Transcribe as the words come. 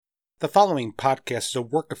The following podcast is a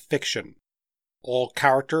work of fiction. All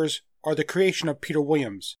characters are the creation of Peter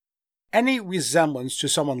Williams. Any resemblance to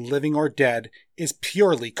someone living or dead is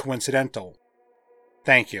purely coincidental.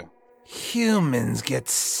 Thank you. Humans get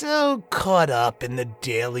so caught up in the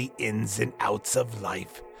daily ins and outs of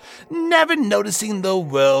life, never noticing the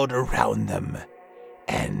world around them,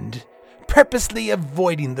 and purposely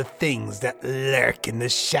avoiding the things that lurk in the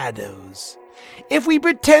shadows. If we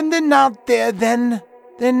pretend they're not there, then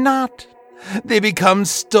they're not. They become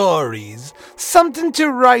stories, something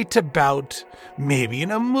to write about, maybe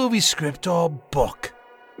in a movie script or book,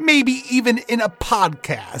 maybe even in a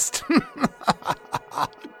podcast.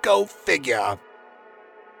 Go figure.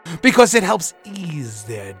 Because it helps ease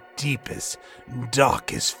their deepest,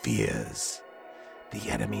 darkest fears. The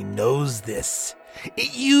enemy knows this.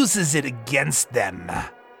 It uses it against them.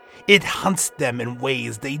 It hunts them in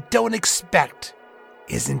ways they don't expect.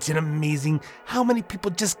 Isn't it amazing how many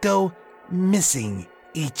people just go missing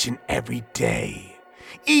each and every day,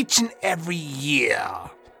 each and every year?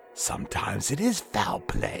 Sometimes it is foul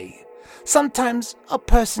play. Sometimes a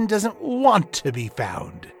person doesn't want to be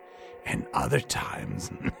found. And other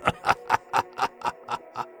times...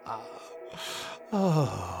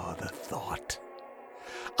 oh, the thought.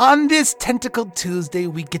 On this Tentacle Tuesday,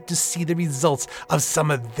 we get to see the results of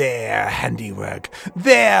some of their handiwork,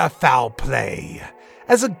 their foul play,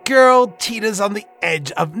 as a girl teeters on the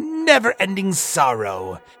edge of never-ending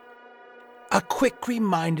sorrow. A quick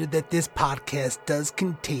reminder that this podcast does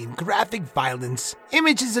contain graphic violence,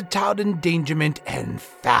 images of child endangerment, and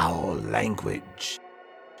foul language,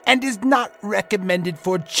 and is not recommended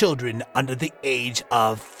for children under the age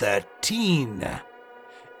of 13.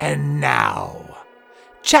 And now,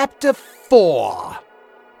 Chapter 4,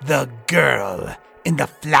 The Girl in the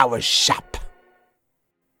Flower Shop.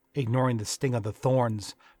 Ignoring the sting of the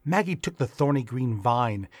thorns, Maggie took the thorny green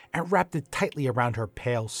vine and wrapped it tightly around her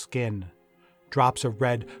pale skin. Drops of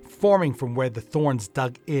red forming from where the thorns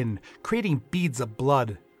dug in, creating beads of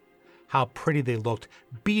blood. How pretty they looked,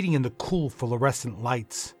 beating in the cool fluorescent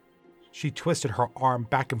lights. She twisted her arm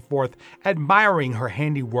back and forth, admiring her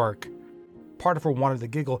handiwork. Part of her wanted to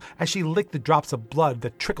giggle as she licked the drops of blood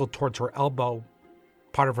that trickled towards her elbow.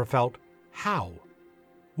 Part of her felt, how?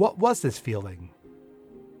 What was this feeling?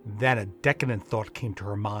 Then a decadent thought came to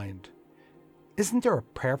her mind. Isn't there a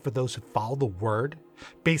prayer for those who follow the word,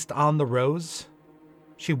 based on the rose?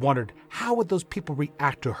 She wondered, how would those people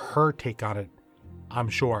react to her take on it? I'm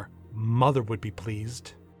sure Mother would be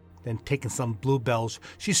pleased. Then taking some bluebells,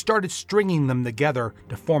 she started stringing them together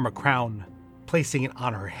to form a crown. Placing it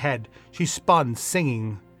on her head, she spun,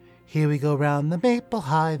 singing, "Here we go round the maple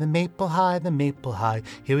high, the maple high, the maple high.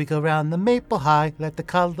 Here we go round the maple high, let the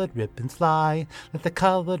colored ribbons fly, let the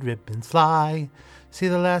colored ribbons fly. See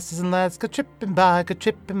the lasses and lads go tripping by, go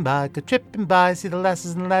tripping by, go tripping by. See the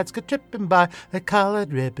lasses and lads go tripping by, let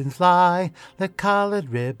colored ribbons fly, let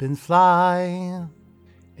colored ribbons fly."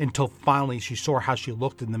 Until finally she saw how she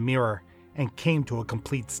looked in the mirror and came to a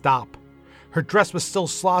complete stop. Her dress was still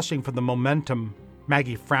sloshing from the momentum.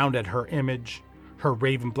 Maggie frowned at her image. Her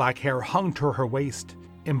raven black hair hung to her waist,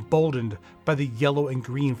 emboldened by the yellow and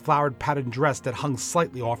green flowered patterned dress that hung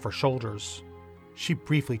slightly off her shoulders. She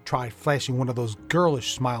briefly tried flashing one of those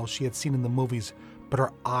girlish smiles she had seen in the movies, but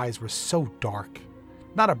her eyes were so dark.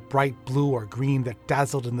 Not a bright blue or green that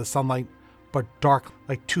dazzled in the sunlight, but dark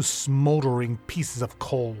like two smoldering pieces of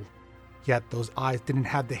coal. Yet those eyes didn't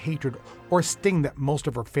have the hatred or sting that most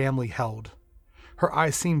of her family held. Her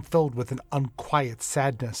eyes seemed filled with an unquiet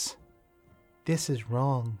sadness. "This is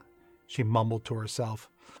wrong," she mumbled to herself.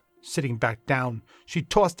 Sitting back down, she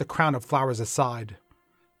tossed the crown of flowers aside.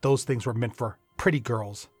 Those things were meant for pretty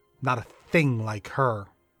girls, not a thing like her.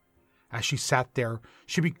 As she sat there,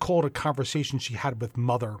 she recalled a conversation she had with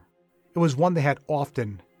Mother. It was one they had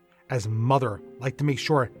often, as Mother liked to make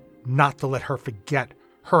sure not to let her forget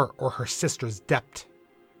her or her sister's depth.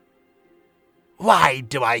 "Why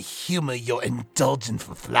do I humor your indulgence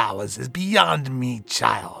for flowers is beyond me,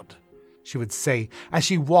 child," she would say as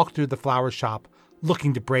she walked through the flower shop,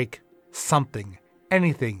 looking to break something,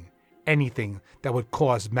 anything that would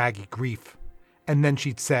cause Maggie grief. And then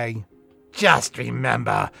she'd say, "Just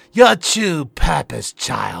remember your true purpose,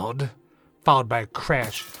 child," followed by a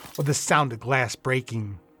crash or the sound of glass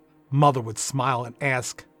breaking. Mother would smile and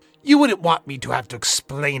ask, "You wouldn't want me to have to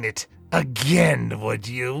explain it again, would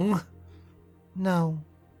you?" No,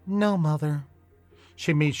 Mother."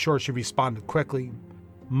 She made sure she responded quickly.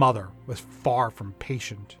 Mother was far from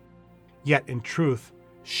patient. Yet, in truth,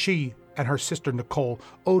 she and her sister Nicole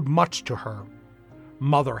owed much to her.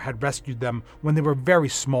 Mother had rescued them when they were very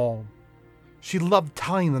small. She loved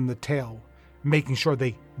telling them the tale, making sure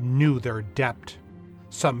they knew their depth.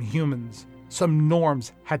 Some humans, some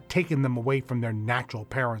norms had taken them away from their natural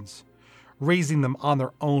parents, raising them on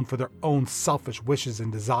their own for their own selfish wishes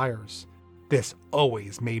and desires. This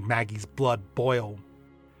always made Maggie's blood boil.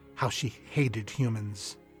 How she hated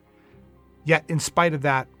humans. Yet, in spite of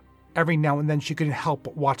that, every now and then she couldn't help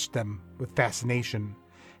but watch them with fascination.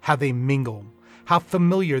 How they mingle, how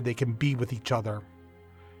familiar they can be with each other.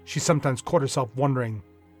 She sometimes caught herself wondering,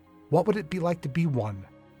 what would it be like to be one?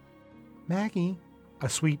 Maggie, a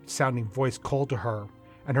sweet-sounding voice called to her,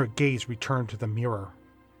 and her gaze returned to the mirror.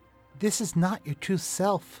 This is not your true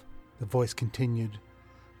self, the voice continued.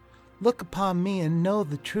 Look upon me and know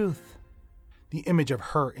the truth. The image of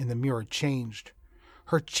her in the mirror changed.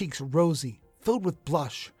 Her cheeks rosy, filled with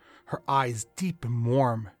blush, her eyes deep and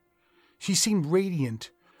warm. She seemed radiant,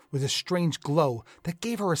 with a strange glow that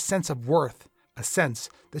gave her a sense of worth, a sense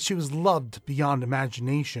that she was loved beyond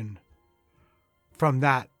imagination. From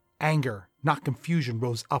that, anger, not confusion,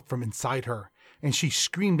 rose up from inside her, and she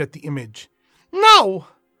screamed at the image. No!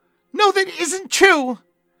 No, that isn't true!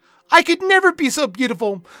 I could never be so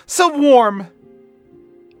beautiful, so warm!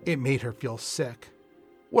 It made her feel sick.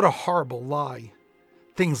 What a horrible lie.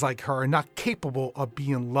 Things like her are not capable of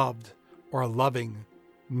being loved or loving.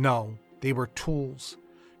 No, they were tools.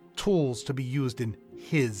 Tools to be used in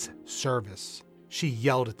his service. She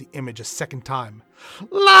yelled at the image a second time.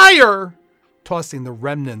 Liar! Tossing the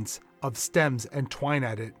remnants of stems and twine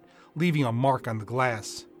at it, leaving a mark on the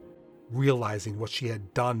glass. Realizing what she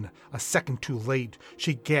had done a second too late,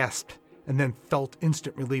 she gasped and then felt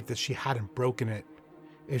instant relief that she hadn't broken it.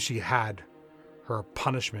 If she had, her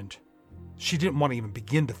punishment. She didn't want to even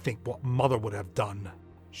begin to think what Mother would have done.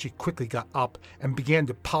 She quickly got up and began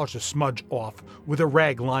to polish the smudge off with a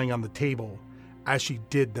rag lying on the table. As she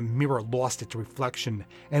did, the mirror lost its reflection,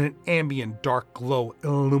 and an ambient dark glow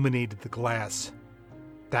illuminated the glass.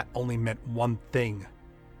 That only meant one thing.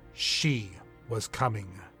 She was coming.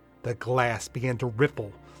 The glass began to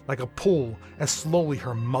ripple like a pool as slowly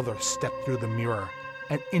her mother stepped through the mirror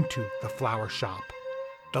and into the flower shop.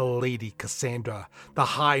 The Lady Cassandra, the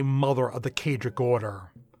High Mother of the Chaedric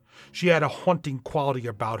Order. She had a haunting quality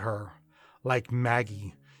about her. Like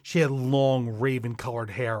Maggie, she had long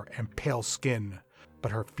raven-colored hair and pale skin,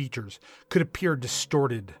 but her features could appear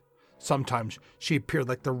distorted. Sometimes she appeared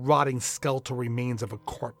like the rotting skeletal remains of a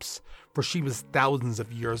corpse, for she was thousands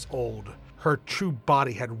of years old. Her true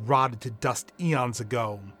body had rotted to dust eons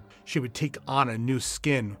ago. She would take on a new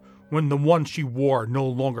skin when the one she wore no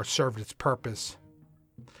longer served its purpose.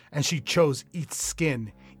 And she chose each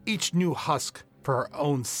skin, each new husk, for her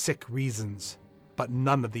own sick reasons. But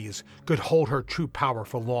none of these could hold her true power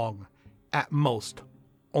for long. At most,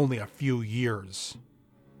 only a few years.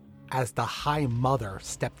 As the High Mother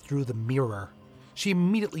stepped through the mirror, she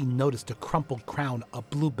immediately noticed a crumpled crown of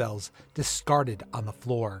bluebells discarded on the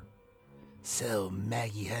floor. So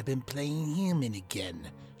Maggie had been playing human again,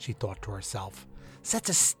 she thought to herself. Such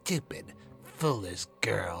a stupid, foolish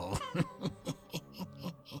girl.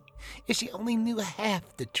 If she only knew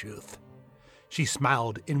half the truth. She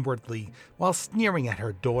smiled inwardly while sneering at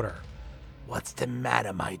her daughter. What's the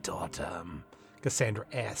matter, my daughter? Cassandra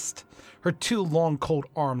asked, her two long cold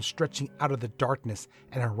arms stretching out of the darkness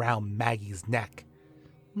and around Maggie's neck.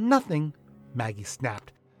 Nothing, Maggie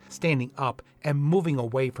snapped, standing up and moving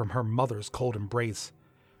away from her mother's cold embrace.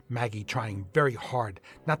 Maggie trying very hard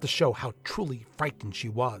not to show how truly frightened she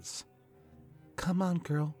was. Come on,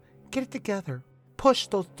 girl, get it together. Push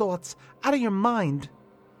those thoughts out of your mind.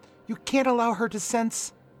 You can't allow her to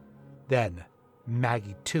sense. Then,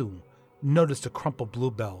 Maggie, too, noticed the crumpled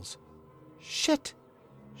bluebells. Shit!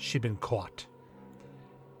 She'd been caught.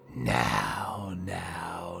 Now,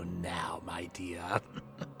 my dear.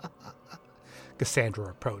 Cassandra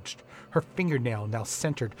approached, her fingernail now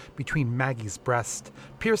centered between Maggie's breast,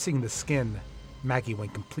 piercing the skin. Maggie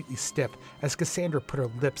went completely stiff as Cassandra put her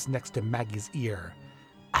lips next to Maggie's ear.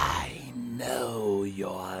 I know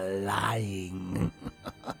you're lying.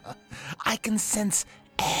 I can sense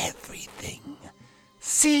everything.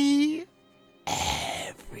 See?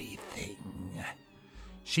 Everything.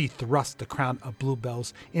 She thrust the crown of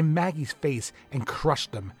bluebells in Maggie's face and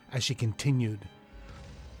crushed them as she continued.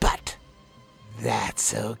 But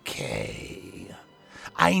that's okay.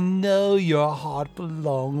 I know your heart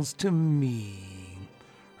belongs to me.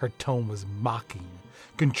 Her tone was mocking,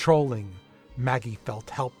 controlling. Maggie felt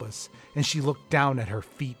helpless, and she looked down at her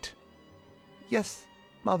feet. Yes,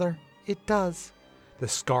 Mother, it does. The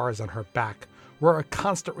scars on her back were a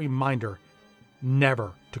constant reminder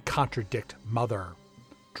never to contradict Mother.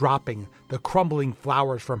 Dropping the crumbling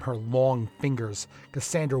flowers from her long fingers,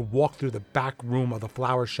 Cassandra walked through the back room of the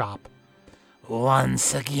flower shop.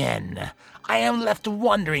 Once again, I am left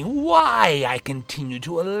wondering why I continue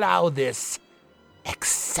to allow this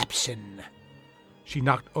exception. She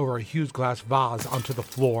knocked over a huge glass vase onto the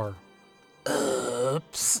floor.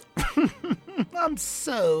 Oops. I'm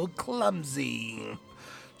so clumsy,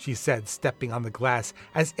 she said, stepping on the glass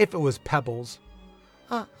as if it was pebbles.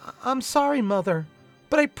 I'm sorry, Mother,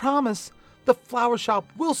 but I promise the flower shop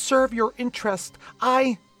will serve your interest.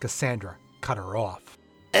 Cassandra cut her off.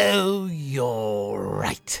 Oh, you're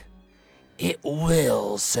right. It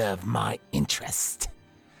will serve my interest.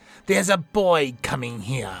 There's a boy coming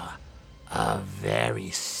here. A very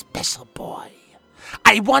special boy.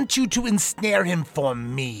 I want you to ensnare him for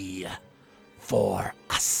me. For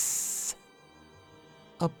us.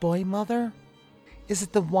 A boy, Mother? Is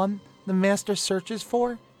it the one the Master searches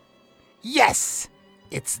for? Yes,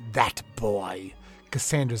 it's that boy.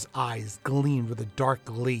 Cassandra's eyes gleamed with a dark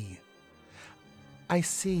glee. I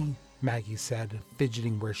see, Maggie said,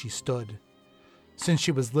 fidgeting where she stood. Since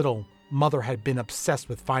she was little, Mother had been obsessed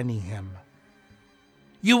with finding him.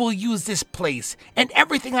 You will use this place and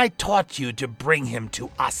everything I taught you to bring him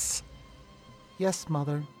to us. Yes,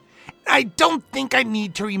 Mother. I don't think I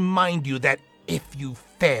need to remind you that if you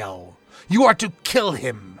fail, you are to kill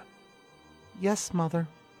him. Yes, Mother.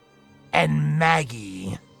 And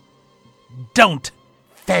Maggie, don't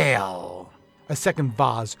fail. A second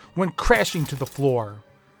vase went crashing to the floor.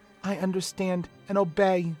 I understand and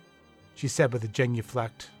obey, she said with a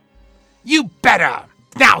genuflect. You better!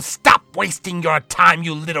 Now stop wasting your time,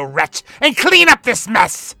 you little wretch, and clean up this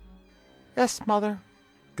mess! Yes, Mother.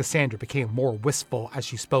 Cassandra became more wistful as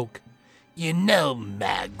she spoke. You know,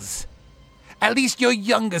 Mags, at least your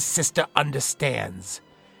younger sister understands.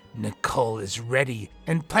 Nicole is ready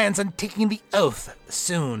and plans on taking the oath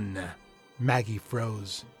soon. Maggie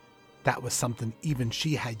froze. That was something even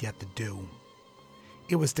she had yet to do.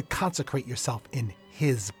 It was to consecrate yourself in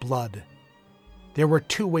his blood. There were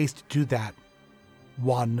two ways to do that.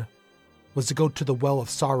 One was to go to the Well of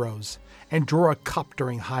Sorrows and draw a cup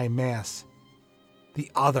during High Mass. The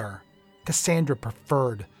other, Cassandra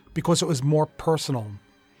preferred because it was more personal.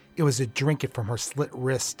 It was to drink it from her slit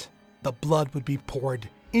wrist. The blood would be poured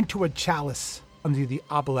into a chalice under the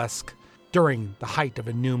obelisk during the height of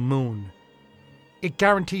a new moon. It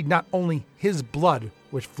guaranteed not only his blood,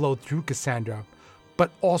 which flowed through Cassandra,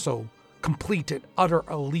 but also complete and utter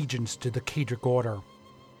allegiance to the Chaedric Order.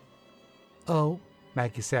 Oh,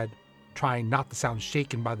 Maggie said, trying not to sound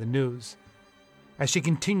shaken by the news, as she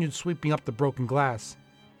continued sweeping up the broken glass.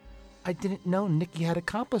 I didn't know Nikki had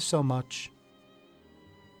accomplished so much.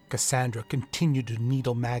 Cassandra continued to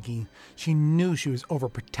needle Maggie. She knew she was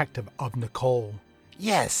overprotective of Nicole.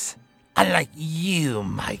 Yes, unlike you,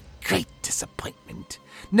 my great disappointment,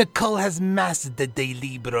 Nicole has mastered the De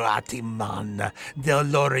Libro Atiman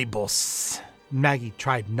Doloribus. Maggie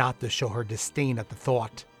tried not to show her disdain at the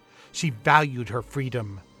thought. She valued her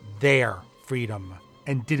freedom, their freedom,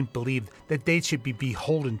 and didn't believe that they should be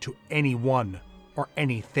beholden to anyone or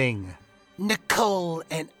anything. Nicole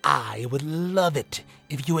and I would love it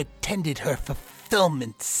if you attended her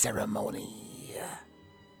fulfillment ceremony.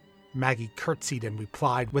 Maggie curtsied and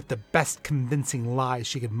replied with the best convincing lies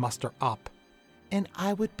she could muster up. And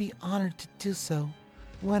I would be honored to do so.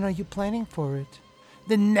 When are you planning for it?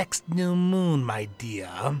 The next new moon, my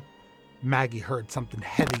dear. Maggie heard something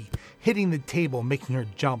heavy hitting the table, making her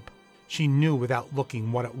jump. She knew without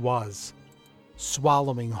looking what it was.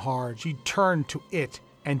 Swallowing hard, she turned to it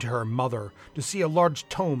and to her mother to see a large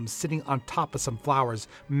tome sitting on top of some flowers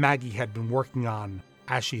Maggie had been working on.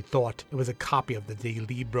 As she thought, it was a copy of the De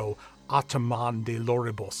Libro Ataman de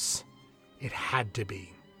Loribus. It had to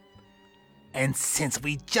be. And since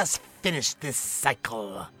we just finished this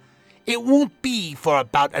cycle, it won't be for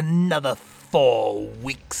about another 4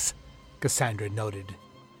 weeks, Cassandra noted.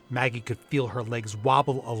 Maggie could feel her legs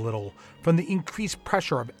wobble a little from the increased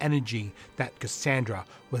pressure of energy that Cassandra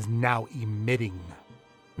was now emitting.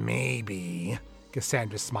 Maybe,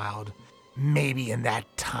 Cassandra smiled. Maybe in that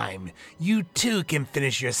time, you too can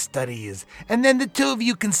finish your studies, and then the two of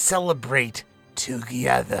you can celebrate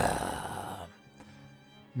together.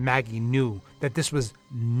 Maggie knew that this was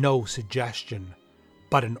no suggestion,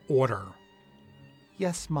 but an order.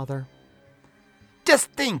 Yes, Mother. Just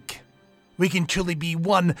think, we can truly be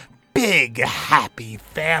one big, happy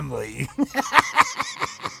family.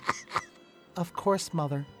 Of course,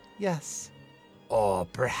 Mother, yes. Or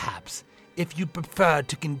perhaps, if you prefer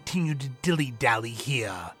to continue to dilly-dally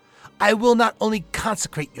here, I will not only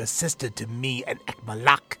consecrate your sister to me and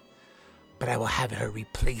EkMalach, but I will have her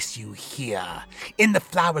replace you here, in the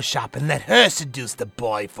flower shop, and let her seduce the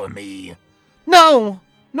boy for me. No,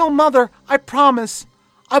 Mother, I promise.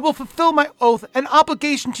 I will fulfill my oath and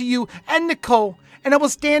obligation to you and Nicole, and I will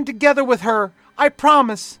stand together with her. I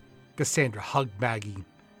promise. Cassandra hugged Maggie.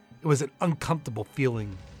 It was an uncomfortable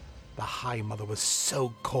feeling. The High Mother was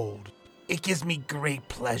so cold. It gives me great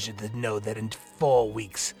pleasure to know that in 4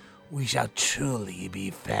 weeks we shall truly be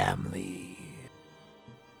family.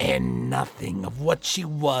 And nothing of what she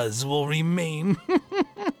was will remain.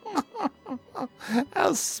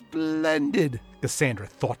 How splendid, Cassandra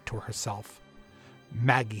thought to herself.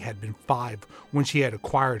 Maggie had been 5 when she had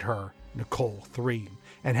acquired her, Nicole 3,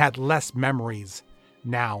 and had less memories.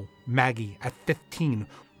 Now, Maggie, at 15,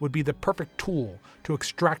 would be the perfect tool to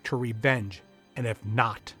extract her revenge, and if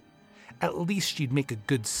not, at least she'd make a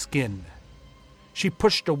good skin. She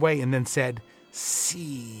pushed away and then said,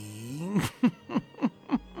 "See?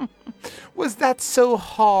 Was that so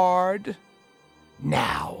hard?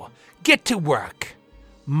 Now, get to work.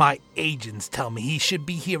 My agents tell me he should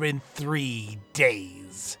be here in 3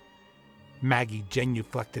 days. Maggie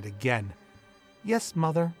genuflected again. Yes,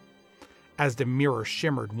 Mother. As the mirror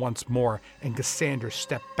shimmered once more and Cassandra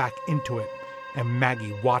stepped back into it, and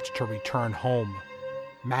Maggie watched her return home.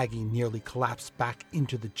 Maggie nearly collapsed back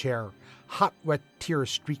into the chair, hot, wet tears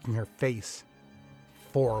streaking her face.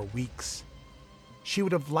 4 weeks. She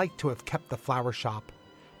would have liked to have kept the flower shop,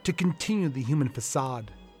 to continue the human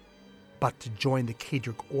facade. But to join the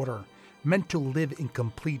Chaedric Order meant to live in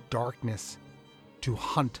complete darkness, to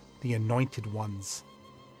hunt the anointed ones.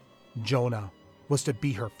 Jonah was to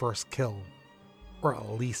be her first kill, or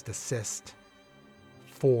at least assist.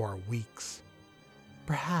 4 weeks.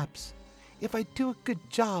 Perhaps, if I do a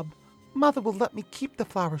good job, Mother will let me keep the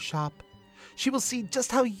flower shop. She will see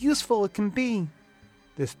just how useful it can be.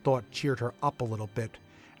 This thought cheered her up a little bit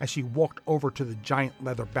as she walked over to the giant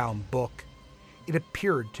leather-bound book. It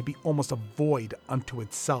appeared to be almost a void unto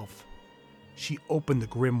itself. She opened the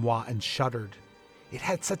grimoire and shuddered. It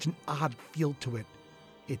had such an odd feel to it.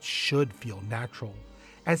 It should feel natural,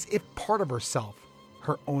 as if part of herself,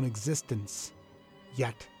 her own existence.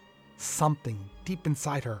 Yet, something deep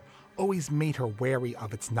inside her always made her wary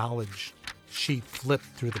of its knowledge. She flipped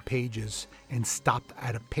through the pages and stopped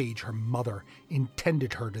at a page her mother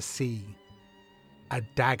intended her to see. A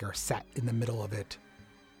dagger sat in the middle of it.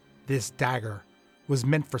 This dagger was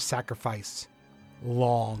meant for sacrifice.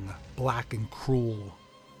 Long, black and cruel,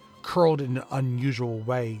 curled in an unusual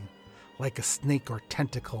way, like a snake or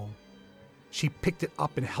tentacle. She picked it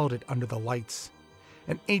up and held it under the lights.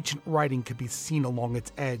 An ancient writing could be seen along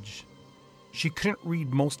its edge. She couldn't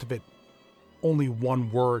read most of it, only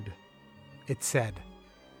one word. It said,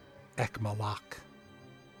 EkMalach,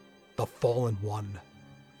 the fallen one,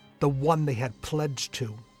 the one they had pledged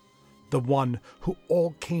to, the one who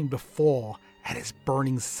all came to fall at his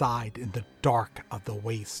burning side in the dark of the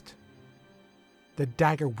waste. The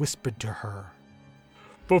dagger whispered to her,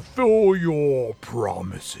 "Fulfill your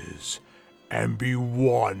promises and be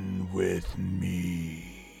one with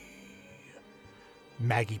me."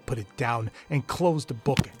 Maggie put it down and closed the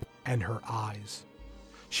book and her eyes.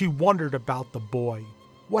 She wondered about the boy.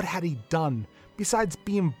 What had he done besides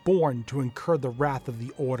being born to incur the wrath of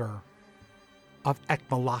the Order? Of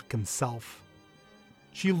EkMalach himself.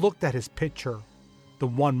 She looked at his picture, the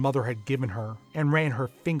one Mother had given her, and ran her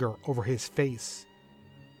finger over his face.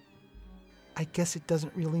 I guess it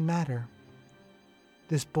doesn't really matter.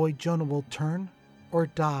 This boy Jonah will turn or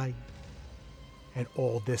die. And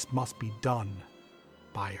all this must be done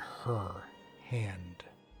by her hand.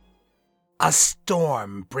 A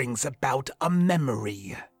storm brings about a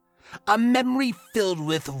memory filled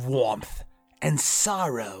with warmth and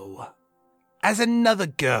sorrow. As another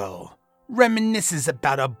girl reminisces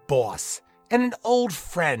about a boss and an old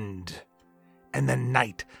friend, and the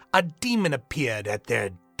night a demon appeared at their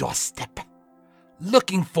doorstep,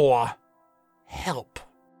 looking for help.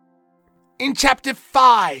 In Chapter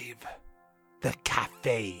 5, The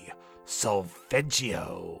Cafe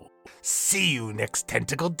Solfeggio. See you next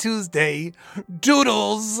Tentacle Tuesday.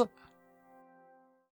 Doodles!